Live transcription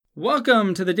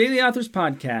Welcome to the Daily Authors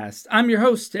Podcast. I'm your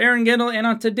host, Aaron Gendel, and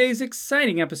on today's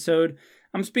exciting episode,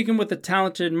 I'm speaking with the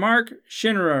talented Mark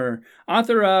Schinnerer,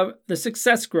 author of The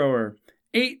Success Grower,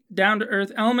 8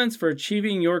 Down-to-Earth Elements for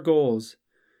Achieving Your Goals.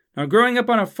 Now, growing up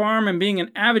on a farm and being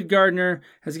an avid gardener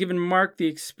has given Mark the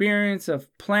experience of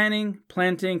planting,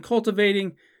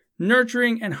 cultivating,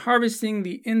 nurturing, and harvesting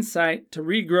the insight to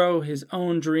regrow his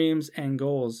own dreams and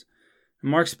goals.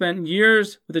 Mark spent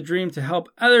years with a dream to help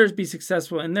others be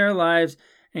successful in their lives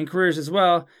and careers as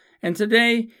well, and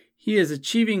today he is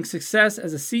achieving success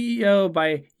as a CEO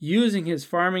by using his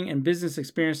farming and business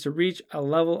experience to reach a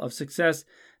level of success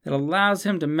that allows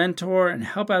him to mentor and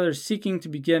help others seeking to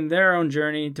begin their own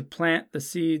journey to plant the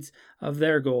seeds of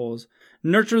their goals,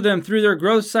 nurture them through their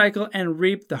growth cycle, and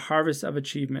reap the harvest of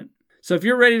achievement. So if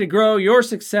you're ready to grow your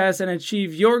success and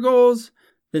achieve your goals,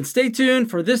 then stay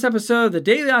tuned for this episode of the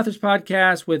Daily Authors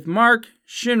Podcast with Mark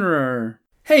Schinnerer.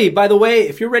 Hey, by the way,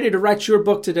 if you're ready to write your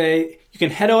book today, you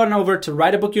can head on over to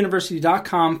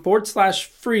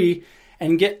writeabookuniversity.com/free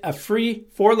and get a free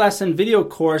 4-lesson video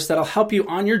course that'll help you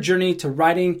on your journey to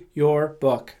writing your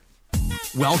book.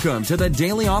 Welcome to the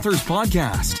Daily Authors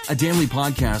Podcast, a daily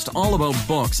podcast all about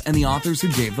books and the authors who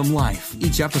gave them life.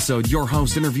 Each episode, your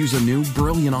host interviews a new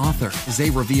brilliant author as they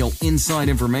reveal inside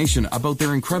information about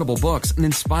their incredible books and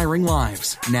inspiring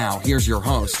lives. Now, here's your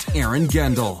host, Aaron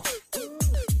Gendel.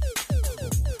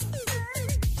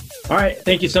 All right.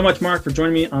 Thank you so much, Mark, for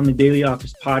joining me on the Daily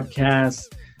Authors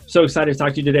Podcast. So excited to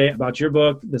talk to you today about your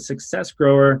book, The Success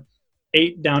Grower,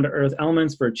 8 Down-to-Earth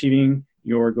Elements for Achieving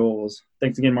Your Goals.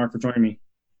 Thanks again, Mark, for joining me.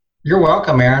 You're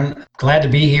welcome, Aaron. Glad to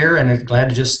be here and glad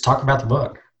to just talk about the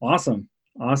book. Awesome.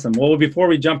 Well, before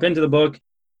we jump into the book, if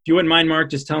you wouldn't mind,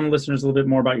 Mark, just telling the listeners a little bit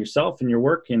more about yourself and your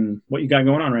work and what you got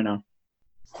going on right now.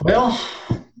 Well,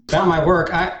 about my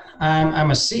work, I'm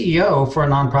a CEO for a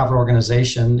nonprofit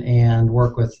organization and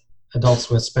work with adults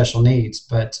with special needs,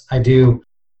 but I do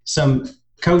some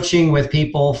coaching with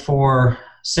people for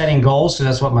setting goals, so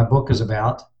that's what my book is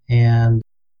about. And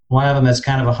one of them that's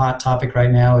kind of a hot topic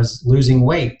right now is losing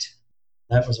weight.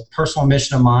 That was a personal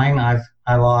mission of mine. I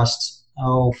lost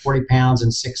 40 pounds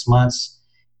in 6 months,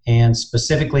 and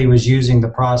specifically was using the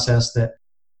process that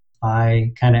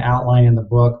I kind of outline in the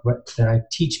book, but that I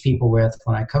teach people with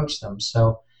when I coach them.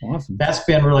 So awesome. That's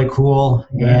been really cool.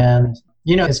 Yeah. And,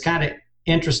 it's kind of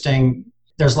interesting.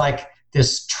 There's like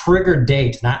this trigger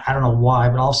date, and I don't know why,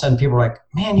 but all of a sudden people are like,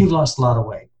 man, you lost a lot of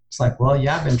weight. It's like, well,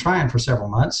 yeah, I've been trying for several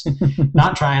months.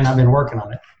 Not trying, I've been working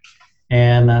on it.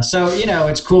 And so,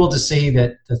 it's cool to see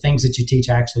that the things that you teach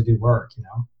actually do work,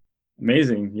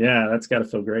 Amazing. Yeah, that's got to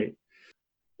feel great.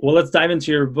 Well, let's dive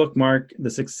into your book, Mark, The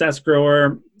Success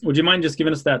Grower. Would you mind just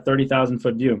giving us that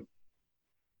 30,000-foot view?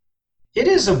 It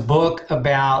is a book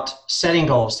about setting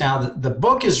goals. Now, the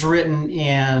book is written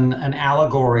in an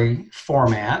allegory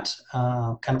format,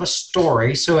 kind of a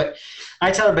story. So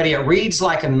I tell everybody it reads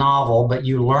like a novel, but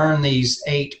you learn these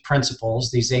 8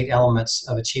 principles, these 8 elements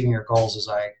of achieving your goals,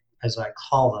 as I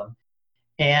call them.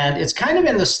 And it's kind of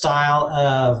in the style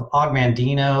of Og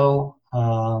Mandino,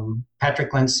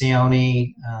 Patrick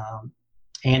Lencioni,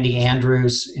 Andy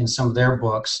Andrews in some of their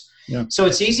books. Yeah. So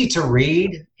it's easy to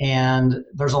read, and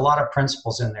there's a lot of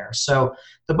principles in there. So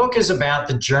the book is about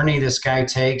the journey this guy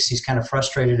takes. He's kind of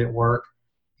frustrated at work,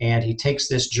 and he takes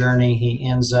this journey. He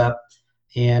ends up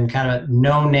in kind of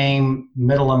no-name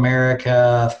middle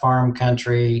America farm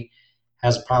country,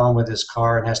 has a problem with his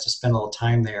car and has to spend a little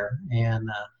time there, and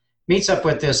meets up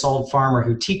with this old farmer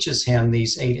who teaches him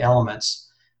these 8 elements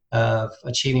of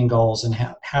achieving goals and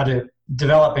how to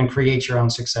develop and create your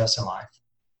own success in life.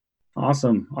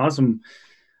 Awesome.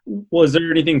 Well, is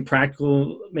there anything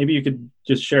practical? Maybe you could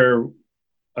just share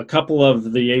a couple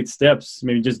of the 8 steps,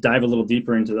 maybe just dive a little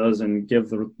deeper into those and give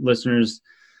the listeners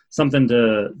something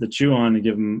to chew on and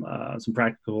give them some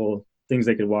practical things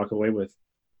they could walk away with.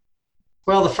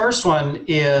 Well, the first one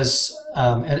is,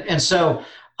 and so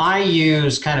I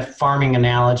use kind of farming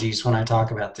analogies when I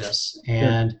talk about this.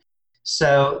 And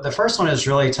so the first one is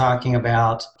really talking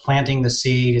about planting the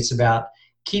seed. It's about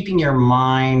keeping your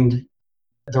mind,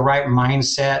 the right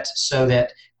mindset, so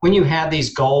that when you have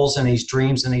these goals and these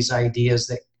dreams and these ideas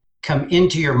that come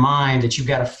into your mind, that you've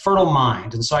got a fertile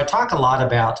mind. And so I talk a lot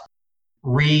about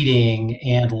reading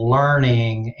and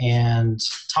learning and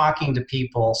talking to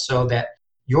people so that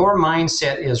your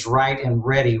mindset is right and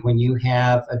ready when you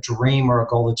have a dream or a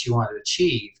goal that you want to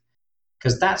achieve,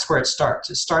 because that's where it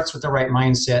starts. It starts with the right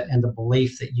mindset and the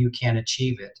belief that you can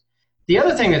achieve it. The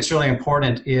other thing that's really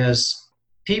important is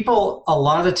people a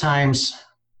lot of the times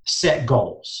set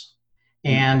goals.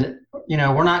 And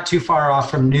we're not too far off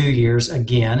from New Year's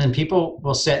again, and people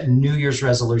will set New Year's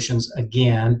resolutions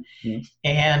again. Mm.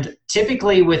 And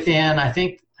typically within, I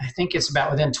think it's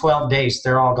about within 12 days,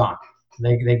 they're all gone.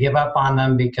 They give up on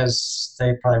them because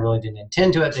they probably really didn't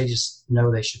intend to it. They just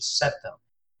know they should set them.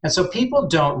 And so people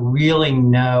don't really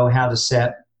know how to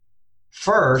set,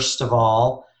 first of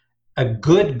all, a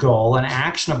good goal, an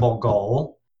actionable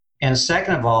goal. And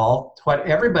second of all, what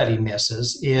everybody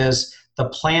misses is the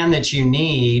plan that you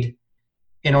need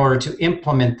in order to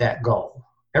implement that goal.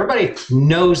 Everybody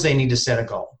knows they need to set a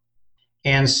goal.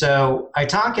 And so I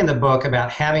talk in the book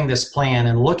about having this plan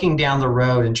and looking down the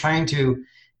road and trying to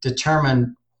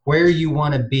determine where you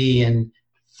want to be in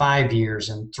 5 years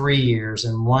and 3 years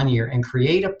and 1 year and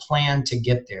create a plan to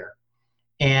get there.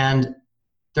 And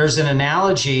there's an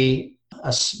analogy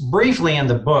briefly in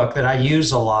the book that I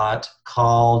use a lot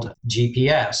called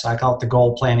GPS. I call it the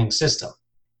goal planning system.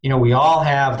 We all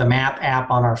have the map app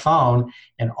on our phone,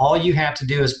 and all you have to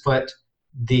do is put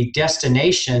the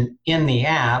destination in the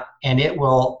app, and it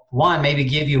will, one, maybe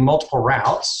give you multiple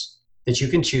routes that you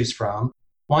can choose from.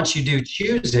 Once you do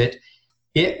choose it,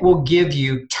 it will give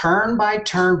you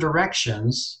turn-by-turn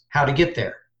directions how to get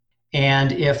there.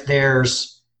 And if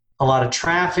there's a lot of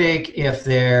traffic, if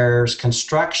there's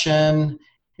construction,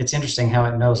 it's interesting how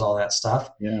it knows all that stuff.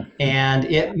 Yeah. And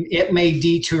it may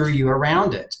detour you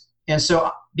around it. And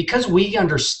so because we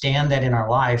understand that in our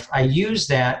life, I use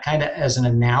that kind of as an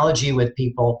analogy with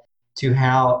people to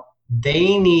how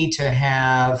they need to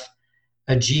have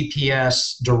a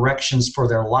GPS directions for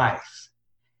their life.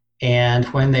 And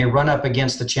when they run up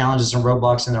against the challenges and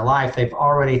roadblocks in their life, they've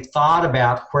already thought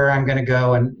about where I'm going to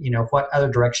go and what other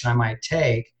direction I might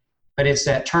take. But it's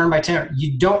that turn by turn.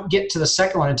 You don't get to the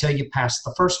second one until you pass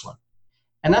the first one.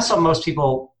 And that's what most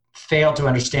people fail to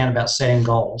understand about setting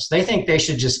goals. They think they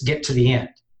should just get to the end.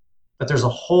 But there's a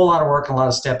whole lot of work and a lot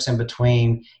of steps in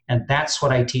between. And that's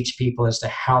what I teach people as to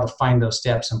how to find those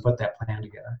steps and put that plan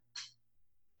together.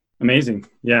 Amazing.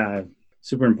 Yeah.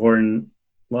 Super important.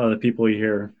 A lot of the people you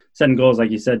hear setting goals,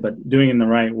 like you said, but doing it in the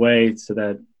right way so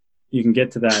that you can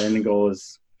get to that end goal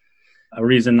is a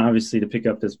reason, obviously, to pick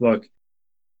up this book.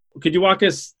 Could you walk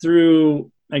us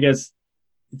through, I guess,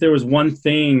 if there was one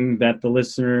thing that the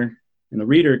listener and the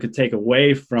reader could take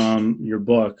away from your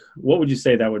book, what would you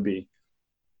say that would be?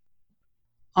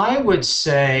 I would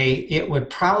say it would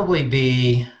probably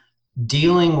be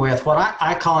dealing with what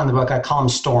I call in the book, I call them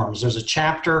storms. There's a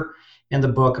chapter in the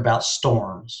book about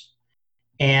storms.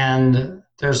 And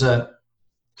there's a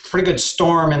pretty good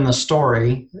storm in the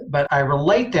story, but I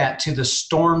relate that to the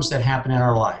storms that happen in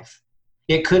our life.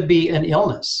 It could be an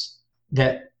illness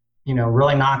that,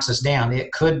 really knocks us down.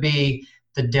 It could be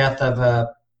the death of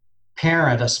a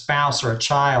parent, a spouse, or a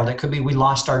child. It could be we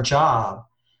lost our job.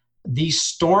 These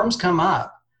storms come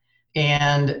up.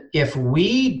 And if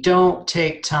we don't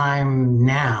take time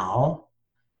now,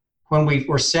 when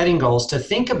we're setting goals, to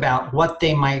think about what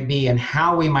they might be and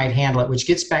how we might handle it, which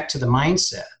gets back to the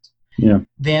mindset,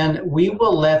 then we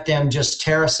will let them just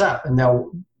tear us up, and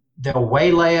they'll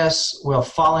waylay us, we'll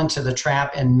fall into the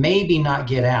trap and maybe not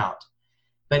get out.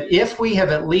 But if we have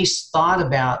at least thought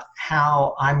about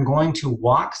how I'm going to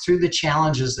walk through the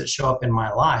challenges that show up in my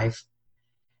life,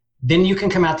 then you can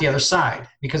come out the other side,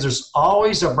 because there's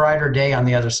always a brighter day on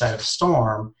the other side of a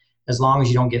storm, as long as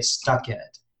you don't get stuck in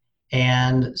it.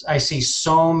 And I see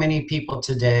so many people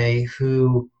today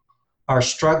who are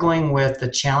struggling with the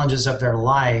challenges of their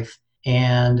life,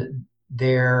 and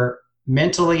they're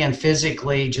mentally and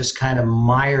physically just kind of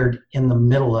mired in the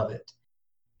middle of it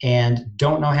and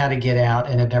don't know how to get out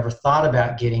and have never thought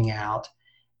about getting out.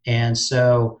 And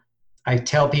so I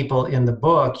tell people in the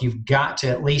book, you've got to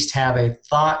at least have a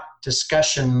thought,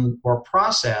 discussion, or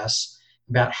process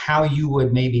about how you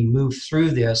would maybe move through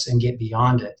this and get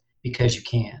beyond it, because you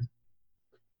can.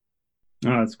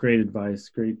 Oh, that's great advice.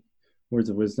 Great words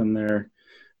of wisdom there.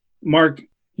 Mark,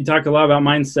 you talk a lot about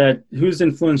mindset. Who's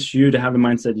influenced you to have the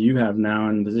mindset you have now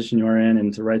and the position you are in,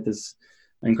 and to write this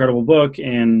incredible book?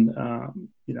 And,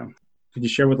 could you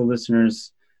share with the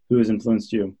listeners who has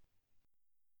influenced you?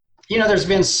 There's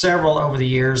been several over the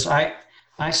years. I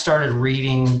started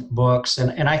reading books,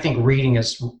 and I think reading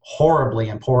is horribly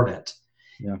important.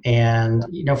 Yeah. And,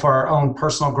 for our own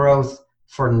personal growth,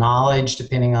 for knowledge,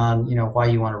 depending on, why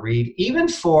you want to read, even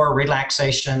for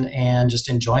relaxation and just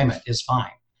enjoyment is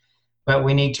fine. But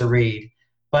we need to read.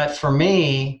 But for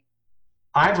me,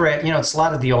 I've read, it's a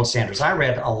lot of the old standards. I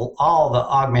read all the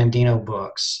Og Mandino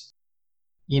books.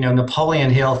 Napoleon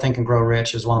Hill, Think and Grow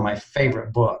Rich, is one of my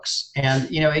favorite books. And,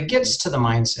 it gets to the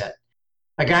mindset.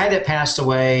 A guy that passed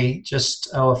away just,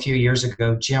 a few years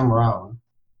ago, Jim Rohn,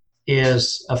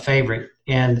 is a favorite.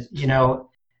 And,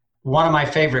 one of my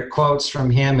favorite quotes from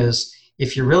him is,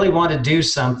 if you really want to do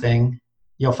something,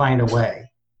 you'll find a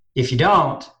way. If you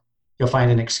don't, you'll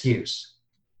find an excuse.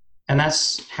 And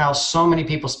that's how so many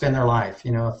people spend their life.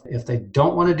 You know, if they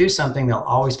don't want to do something, they'll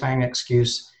always find an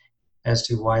excuse as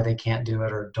to why they can't do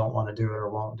it or don't want to do it or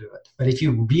won't do it. But if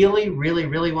you really, really,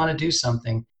 really want to do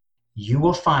something, you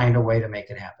will find a way to make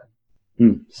it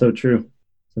happen. So true.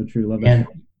 So true. Love it. And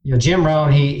you know, Jim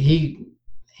Rohn, he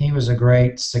was a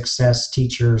great success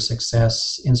teacher,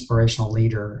 success inspirational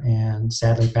leader, and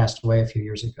sadly passed away a few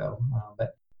years ago.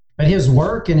 But his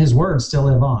work and his words still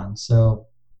live on. So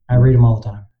I read them all the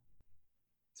time.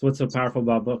 That's what's so powerful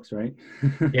about books, right?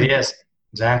 It is.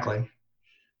 Exactly.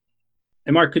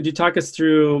 And Mark, could you talk us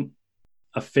through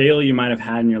a fail you might have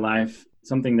had in your life,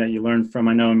 something that you learned from?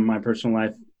 I know in my personal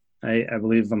life, I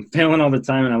believe I'm failing all the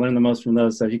time, and I learn the most from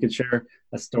those. So if you could share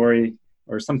a story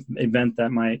or some event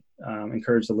that might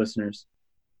encourage the listeners.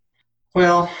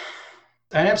 Well,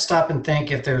 I'd have to stop and think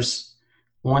if there's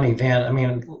one event. I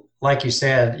mean, like you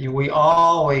said, we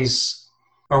always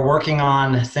are working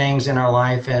on things in our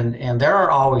life, and there are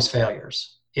always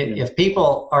failures. If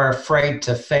people are afraid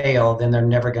to fail, then they're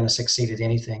never going to succeed at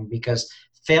anything, because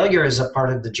failure is a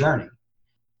part of the journey.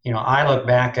 You know, I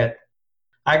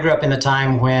grew up in the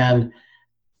time when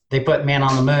they put man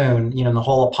on the moon, you know, the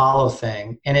whole Apollo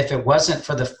thing. And if it wasn't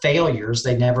for the failures,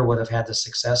 they never would have had the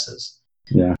successes.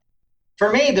 Yeah.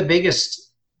 For me, the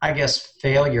biggest, I guess,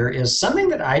 failure is something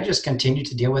that I just continue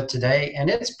to deal with today, and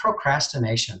it's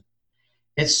procrastination.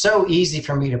 It's so easy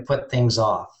for me to put things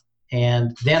off.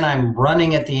 And then I'm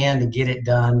running at the end to get it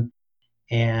done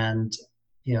and,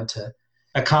 you know, to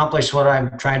accomplish what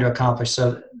I'm trying to accomplish.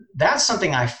 So that's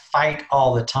something I fight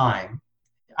all the time.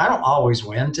 I don't always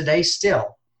win today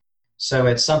still. So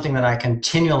it's something that I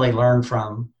continually learn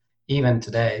from even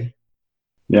today.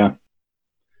 Yeah.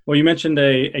 Well, you mentioned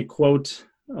a quote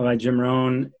by Jim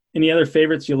Rohn. Any other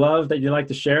favorites you love that you like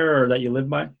to share or that you live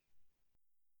by?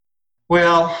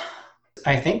 Well,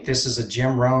 I think this is a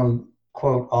Jim Rohn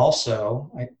quote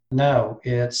also.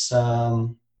 It's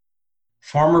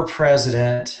former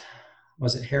president,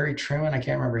 was it Harry Truman? I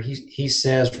can't remember. He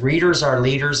says, readers are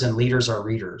leaders and leaders are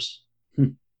readers.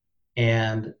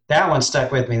 And that one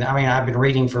stuck with me. I mean, I've been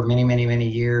reading for many, many, many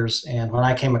years. And when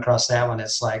I came across that one,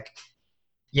 it's like,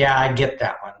 yeah, I get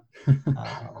that one.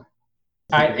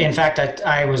 In fact,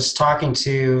 I was talking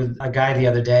to a guy the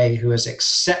other day who is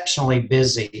exceptionally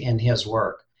busy in his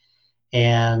work.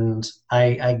 And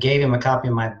I gave him a copy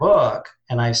of my book,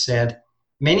 and I said,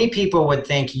 many people would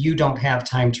think you don't have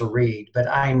time to read, but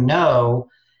I know,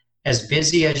 as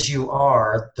busy as you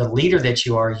are, the leader that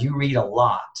you are, you read a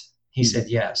lot. He said,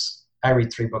 yes, I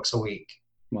read 3 books a week.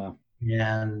 Wow.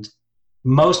 And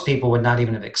most people would not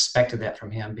even have expected that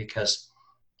from him, because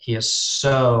he is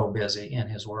so busy in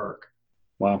his work.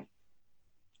 Wow.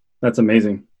 That's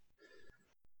amazing.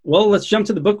 Well, let's jump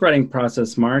to the book writing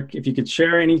process, Mark. If you could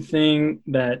share anything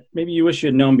that maybe you wish you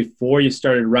had known before you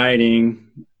started writing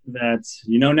that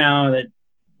you know now that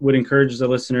would encourage the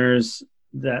listeners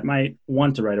that might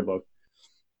want to write a book.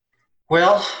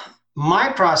 Well,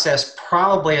 my process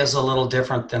probably is a little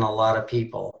different than a lot of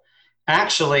people.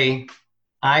 Actually,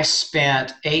 I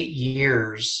spent 8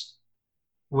 years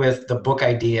with the book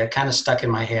idea kind of stuck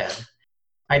in my head.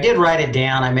 I did write it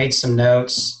down. I made some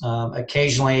notes.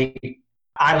 Occasionally,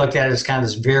 I looked at it as kind of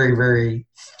this very, very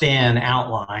thin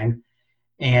outline.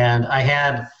 And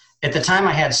at the time,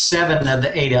 I had 7 of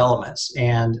the 8 elements,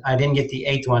 and I didn't get the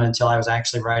 8th one until I was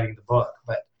actually writing the book.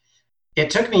 But it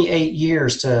took me 8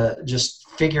 years to just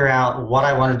figure out what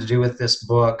I wanted to do with this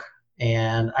book.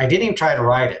 And I didn't even try to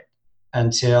write it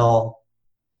until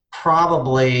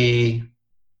probably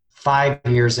 5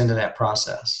 years into that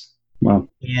process. Wow.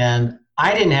 And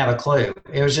I didn't have a clue.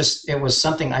 It was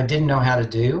something I didn't know how to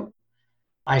do.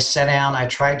 I sat down, I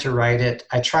tried to write it.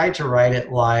 I tried to write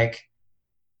it like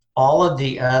all of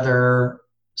the other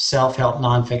self-help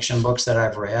nonfiction books that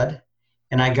I've read.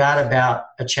 And I got about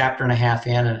a chapter and a half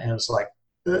in, and it was like,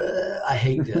 I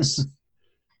hate this.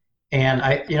 And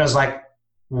it was like,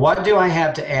 what do I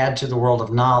have to add to the world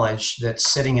of knowledge that's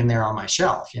sitting in there on my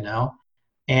shelf, you know?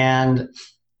 And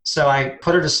so I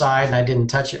put it aside, and I didn't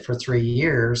touch it for 3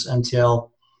 years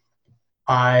until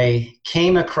I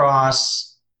came across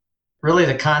really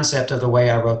the concept of the way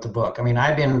I wrote the book. I mean,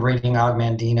 I've been reading Og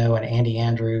Mandino and Andy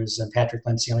Andrews and Patrick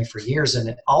Lencioni for years,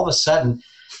 and all of a sudden,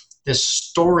 this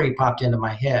story popped into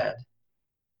my head.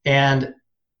 And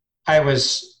I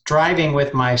was driving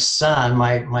with my son,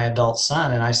 my adult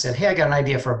son, and I said, hey, I got an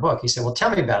idea for a book. He said, well, tell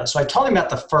me about it. So I told him about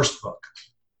the first book.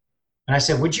 And I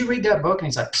said, would you read that book? And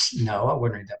he's like, no, I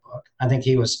wouldn't read that book. I think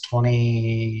he was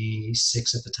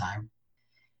 26 at the time.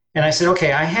 And I said,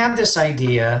 okay, I have this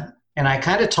idea. And I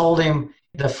kind of told him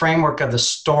the framework of the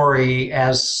story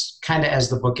as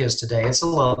the book is today. It's a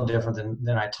little different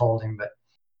than I told him, but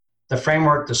the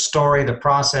framework, the story, the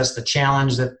process, the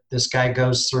challenge that this guy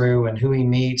goes through and who he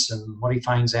meets and what he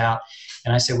finds out.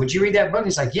 And I said, would you read that book?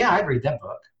 He's like, yeah, I'd read that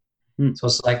book. So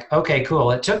it's like, okay,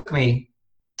 cool. It took me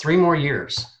 3 more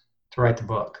years to write the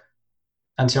book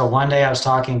until one day I was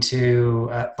talking to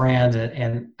a friend,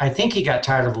 and I think he got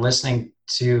tired of listening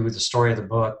to the story of the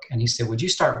book. And he said, would you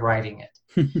start writing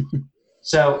it?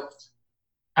 So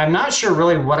I'm not sure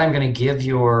really what I'm going to give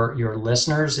your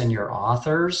listeners and your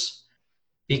authors,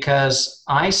 because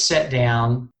I sat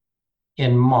down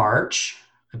in March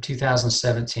of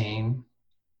 2017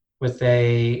 with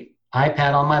a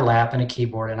iPad on my lap and a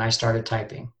keyboard, and I started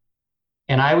typing.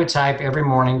 And I would type every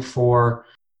morning for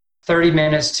 30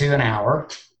 minutes to an hour.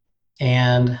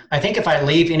 And I think if I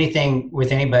leave anything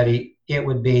with anybody, it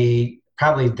would be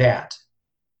probably that.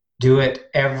 Do it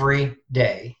every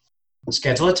day.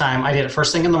 Schedule a time. I did it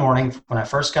first thing in the morning. When I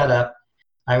first got up,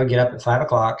 I would get up at 5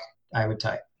 o'clock. I would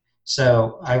type.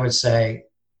 So I would say,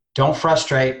 don't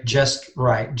frustrate, just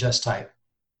write, just type.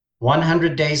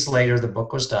 100 days later, the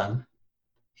book was done.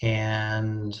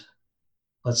 And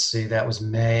let's see, that was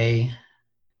May.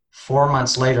 4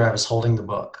 months later, I was holding the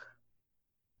book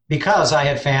because I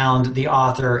had found the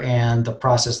author and the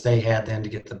process they had then to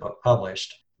get the book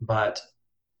published. But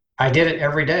I did it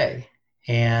every day.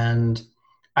 And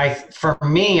for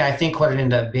me, I think what it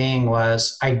ended up being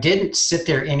was I didn't sit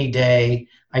there any day.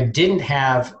 I didn't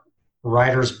have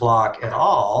writer's block at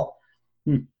all.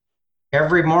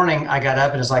 Every morning I got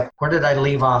up and it's like, where did I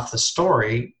leave off the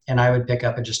story? And I would pick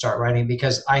up and just start writing,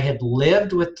 because I had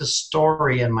lived with the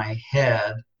story in my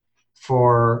head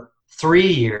for 3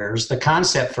 years, the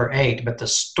concept for 8, but the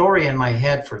story in my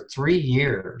head for 3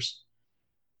 years.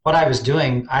 What I was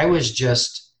doing, I was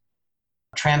just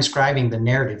transcribing the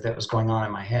narrative that was going on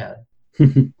in my head.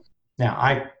 Now,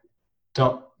 I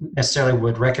don't necessarily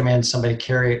would recommend somebody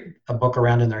carry a book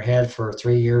around in their head for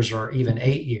 3 years or even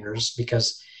 8 years,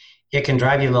 because it can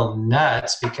drive you a little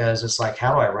nuts, because it's like,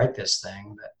 how do I write this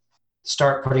thing? But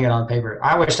start putting it on paper.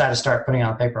 I wished I'd have started putting it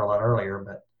on paper a lot earlier,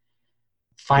 but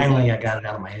finally I got it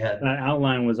out of my head. That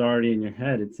outline was already in your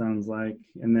head, it sounds like.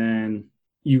 And then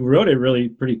you wrote it really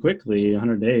pretty quickly,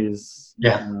 100 days.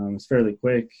 Yeah. It's fairly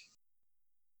quick.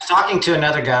 Talking to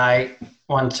another guy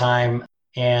one time,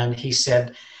 and he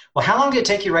said, well, how long did it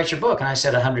take you to write your book? And I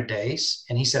said, 100 days.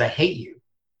 And he said, I hate you.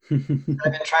 I've been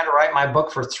trying to write my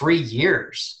book for 3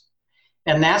 years.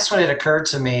 And that's when it occurred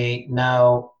to me,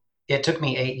 no, it took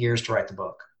me 8 years to write the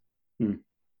book.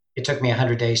 It took me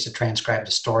 100 days to transcribe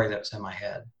the story that was in my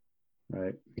head.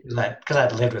 Right. Because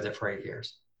I'd lived with it for 8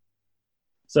 years.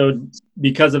 So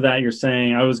because of that, you're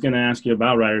saying, I was going to ask you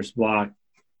about writer's block,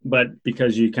 but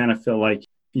because you kind of feel like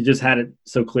you just had it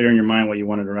so clear in your mind what you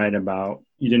wanted to write about,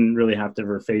 you didn't really have to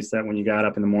ever face that when you got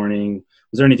up in the morning.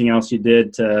 Was there anything else you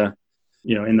did to,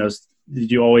 in those,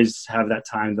 did you always have that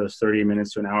time, those 30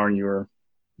 minutes to an hour, and you were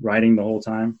writing the whole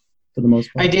time for the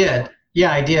most part? I did.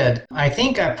 Yeah, I did. I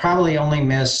think I probably only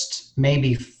missed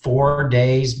maybe 4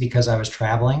 days because I was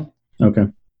traveling. Okay.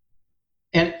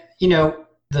 And,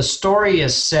 the story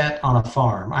is set on a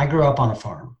farm. I grew up on a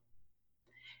farm.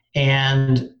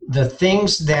 And the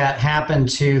things that happen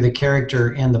to the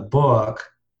character in the book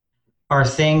are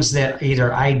things that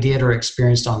either I did or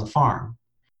experienced on the farm.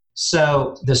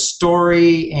 So the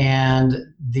story and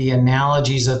the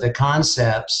analogies of the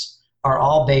concepts are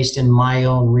all based in my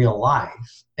own real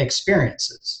life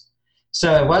experiences.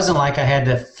 So it wasn't like I had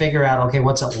to figure out, okay,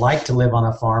 what's it like to live on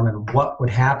a farm and what would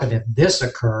happen if this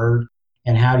occurred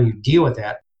and how do you deal with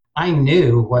that? I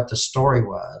knew what the story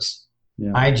was.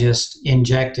 Yeah. I just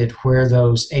injected where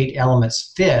those 8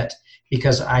 elements fit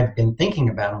because I've been thinking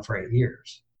about them for 8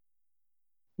 years.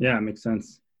 Yeah, it makes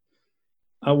sense.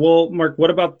 Well, Mark, what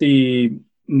about the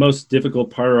most difficult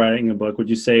part of writing a book? Would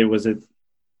you say, was it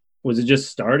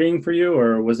just starting for you,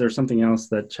 or was there something else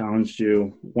that challenged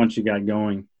you once you got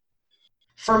going?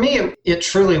 For me, it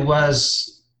truly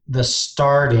was the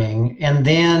starting, and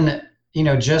then,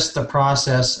 just the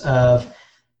process of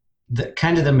the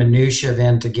kind of the minutia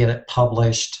then to get it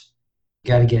published. You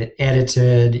got to get it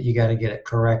edited. You got to get it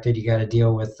corrected. You got to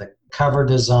deal with the cover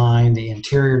design, the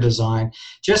interior design,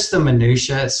 just the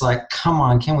minutia. It's like, come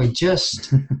on, can we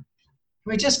just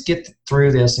get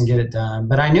through this and get it done?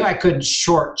 But I knew I couldn't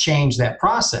shortchange that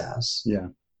process. Yeah.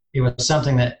 It was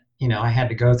something that, I had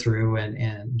to go through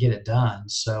and get it done.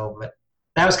 So, but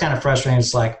that was kind of frustrating.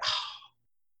 It's like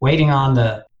waiting on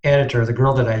the editor, the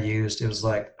girl that I used, it was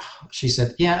like, she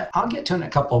said, yeah, I'll get to it in a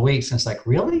couple of weeks. And it's like,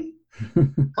 really? A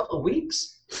couple of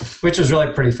weeks? which was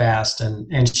really pretty fast.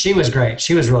 And she was great.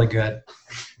 She was really good.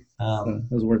 It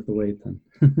was worth the wait then.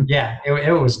 Yeah,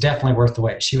 it was definitely worth the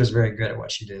wait. She was very good at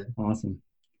what she did. Awesome.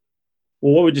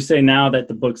 Well, what would you say now that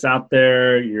the book's out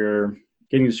there, you're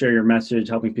getting to share your message,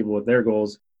 helping people with their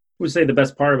goals? What would you say the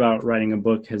best part about writing a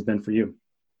book has been for you?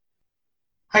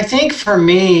 I think for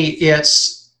me,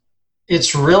 it's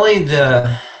really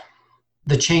the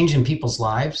change in people's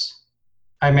lives.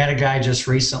 I met a guy just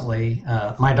recently.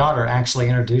 My daughter actually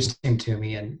introduced him to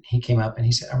me, and he came up and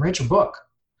he said, "I read your book.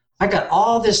 I got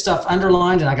all this stuff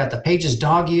underlined and I got the pages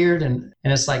dog-eared." And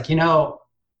it's like,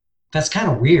 that's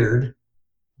kind of weird,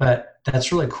 but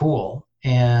that's really cool.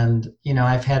 And,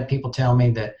 I've had people tell me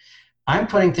that I'm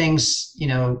putting things,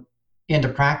 into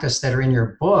practice that are in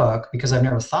your book because I've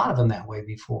never thought of them that way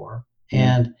before.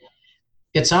 And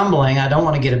it's humbling. I don't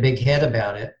want to get a big head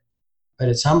about it, but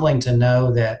it's humbling to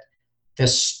know that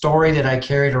this story that I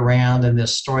carried around and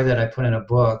this story that I put in a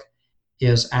book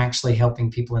is actually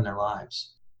helping people in their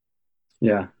lives.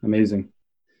 Yeah, amazing.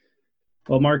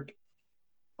 Well, Mark,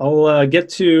 I'll get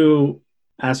to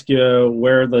ask you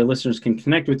where the listeners can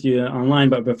connect with you online.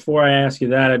 But before I ask you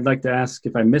that, I'd like to ask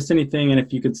if I missed anything, and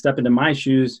if you could step into my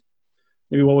shoes,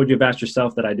 maybe what would you have asked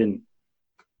yourself that I didn't?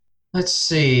 Let's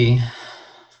see.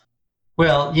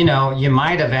 Well, you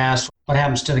might have asked what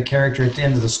happens to the character at the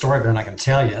end of the story, but I'm not going to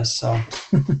tell you. So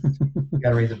you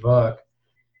got to read the book.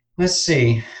 Let's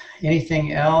see.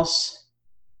 Anything else?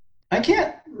 I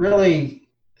can't really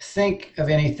think of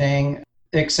anything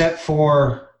except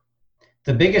for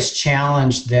the biggest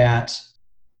challenge that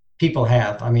people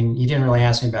have. I mean, you didn't really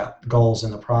ask me about goals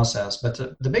in the process, but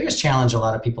the biggest challenge a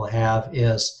lot of people have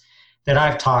is that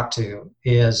I've talked to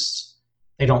is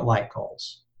they don't like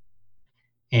goals.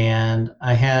 And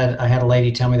I had a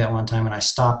lady tell me that one time, and I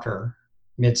stopped her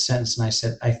mid-sentence and I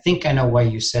said, "I think I know why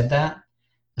you said that."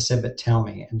 I said, "But tell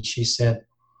me." And she said,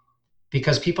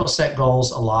 "Because people set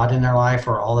goals a lot in their life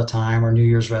or all the time, or New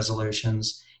Year's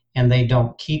resolutions, and they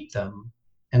don't keep them.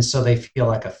 And so they feel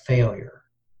like a failure.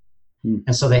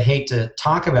 And so they hate to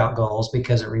talk about goals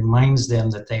because it reminds them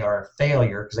that they are a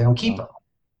failure because they don't keep them."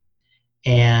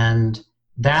 And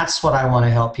that's what I want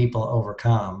to help people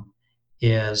overcome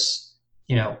is,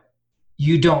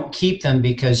 you don't keep them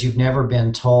because you've never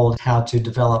been told how to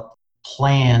develop a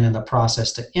plan in the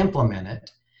process to implement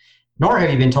it, nor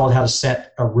have you been told how to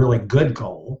set a really good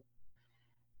goal.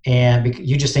 And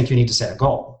you just think you need to set a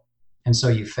goal. And so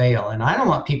you fail. And I don't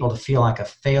want people to feel like a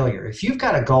failure. If you've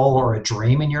got a goal or a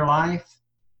dream in your life,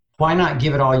 why not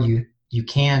give it all you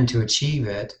can to achieve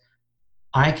it?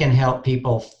 I can help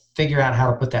people figure out how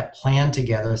to put that plan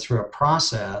together through a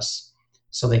process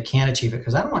so they can achieve it.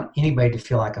 Because I don't want anybody to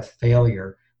feel like a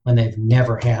failure when they've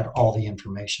never had all the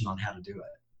information on how to do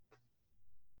it.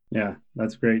 Yeah,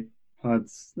 that's great.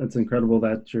 That's incredible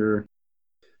that you're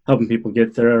helping people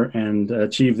get there and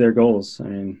achieve their goals. I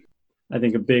mean, I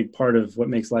think a big part of what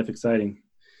makes life exciting.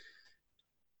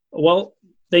 Well,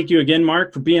 thank you again,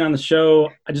 Mark, for being on the show.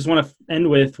 I just want to end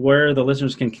with where the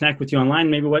listeners can connect with you online,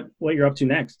 maybe what you're up to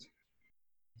next.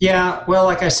 Yeah, well,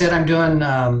 like I said, I'm doing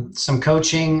some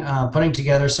coaching, putting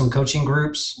together some coaching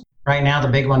groups. Right now, the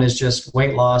big one is just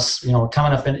weight loss. We're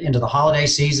coming up into the holiday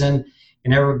season,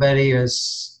 and everybody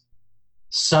is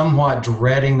somewhat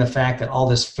dreading the fact that all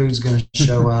this food's going to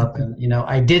show up. And,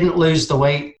 I didn't lose the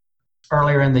weight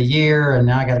earlier in the year, and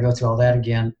now I got to go through all that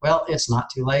again. Well, it's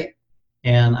not too late.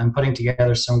 And I'm putting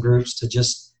together some groups to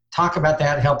just talk about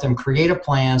that, help them create a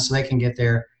plan so they can get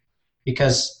there.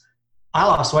 Because I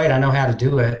lost weight. I know how to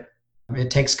do it. It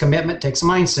takes commitment, takes a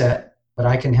mindset, but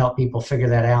I can help people figure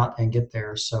that out and get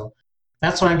there. So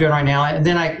that's what I'm doing right now. And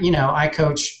then I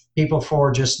coach people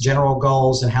for just general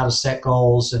goals and how to set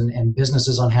goals and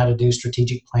businesses on how to do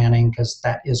strategic planning, because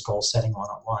that is goal setting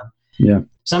 101. Yeah.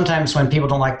 Sometimes when people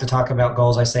don't like to talk about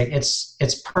goals, I say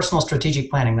it's personal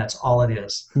strategic planning. That's all it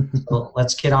is. So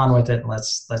let's get on with it and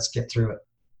let's get through it.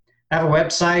 I have a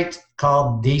website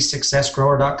called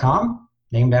thesuccessgrower.com,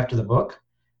 named after the book.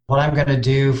 What I'm going to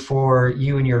do for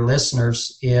you and your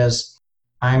listeners is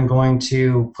I'm going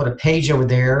to put a page over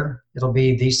there. It'll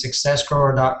be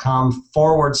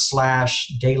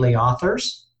thesuccessgrower.com/daily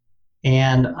authors.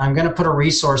 And I'm going to put a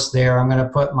resource there. I'm going to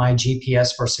put my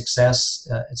GPS for success.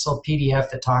 It's a little PDF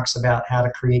that talks about how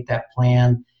to create that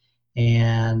plan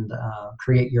and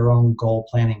create your own goal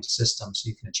planning system so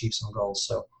you can achieve some goals.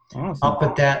 So awesome. I'll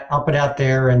put out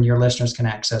there, and your listeners can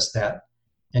access that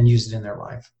and use it in their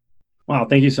life. Wow.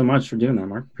 Thank you so much for doing that,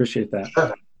 Mark. Appreciate that.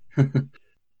 Sure.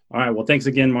 All right. Well, thanks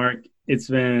again, Mark. It's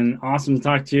been awesome to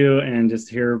talk to you and just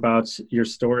hear about your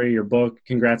story, your book.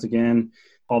 Congrats again.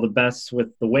 all the best with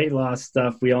the weight loss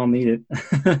stuff. We all need it.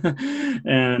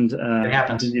 And it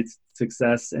happens. It's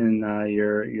success in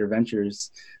your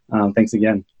ventures. Thanks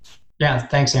again. Yeah,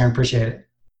 thanks, Aaron. Appreciate it.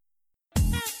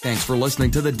 Thanks for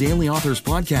listening to the Daily Authors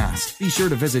Podcast. Be sure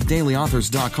to visit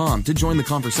dailyauthors.com to join the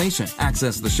conversation,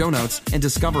 access the show notes, and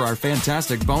discover our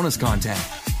fantastic bonus content.